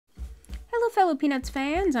fellow Peanuts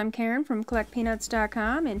fans, I'm Karen from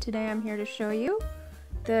CollectPeanuts.com, and today I'm here to show you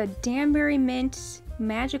the Danbury Mint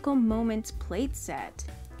Magical Moments plate set.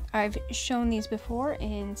 I've shown these before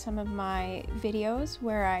in some of my videos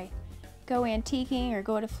where I go antiquing or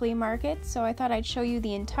go to flea markets, so I thought I'd show you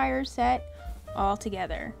the entire set all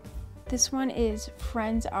together. This one is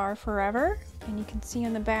Friends Are Forever, and you can see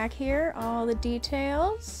on the back here all the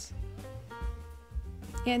details.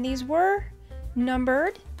 And these were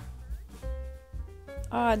numbered.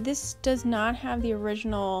 This does not have the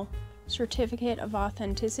original certificate of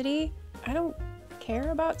authenticity. I don't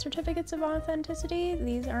care about certificates of authenticity.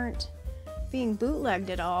 These aren't being bootlegged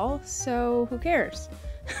at all, so who cares?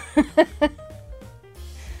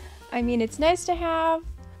 I mean, it's nice to have.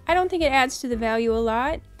 I don't think it adds to the value a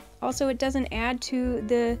lot. Also, it doesn't add to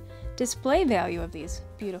the display value of these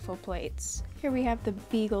beautiful plates. Here we have the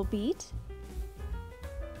Beagle Beat.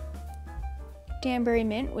 Danbury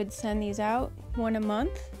Mint would send these out one a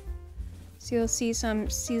month, so you'll see some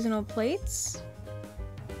seasonal plates.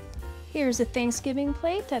 Here's a Thanksgiving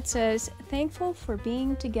plate that says, "Thankful for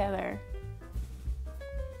being together."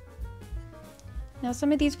 Now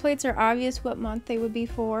some of these plates are obvious what month they would be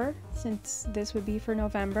for, since this would be for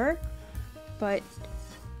November, but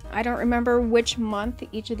I don't remember which month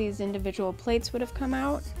each of these individual plates would have come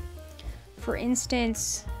out. For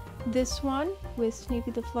instance, this one with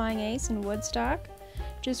Snoopy the Flying Ace in Woodstock.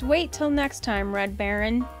 Just wait till next time, Red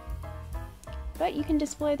Baron. But you can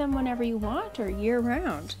display them whenever you want or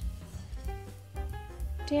year-round.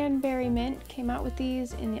 Danbury Mint came out with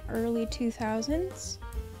these in the early 2000s.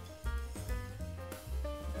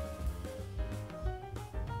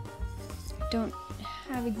 Don't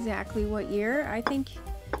have exactly what year. I think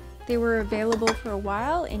they were available for a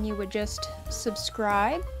while and you would just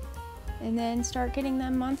subscribe and then start getting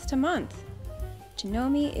them month to month. To know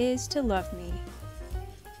me is to love me.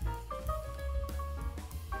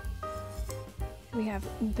 We have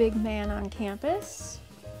Big Man on Campus.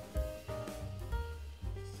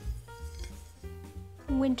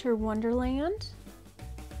 Winter Wonderland.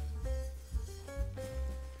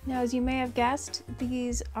 Now, as you may have guessed,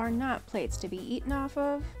 these are not plates to be eaten off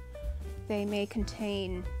of. They may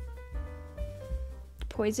contain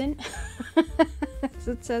poison, as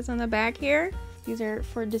it says on the back here. These are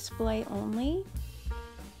for display only.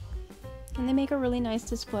 And they make a really nice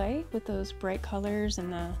display with those bright colors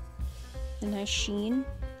and the nice sheen.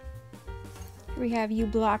 Here we have You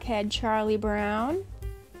Blockhead Charlie Brown.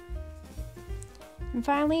 And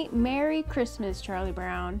finally, Merry Christmas, Charlie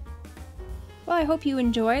Brown. Well, I hope you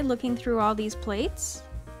enjoyed looking through all these plates.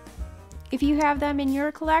 If you have them in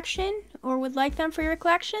your collection or would like them for your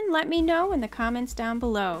collection, let me know in the comments down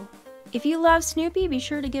below. If you love Snoopy, be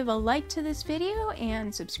sure to give a like to this video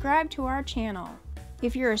and subscribe to our channel.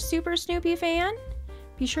 If you're a super Snoopy fan,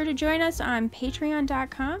 be sure to join us on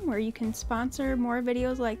Patreon.com, where you can sponsor more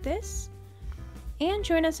videos like this. And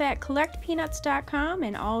join us at CollectPeanuts.com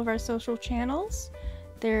and all of our social channels.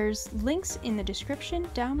 There's links in the description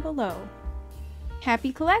down below.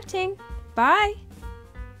 Happy collecting! Bye!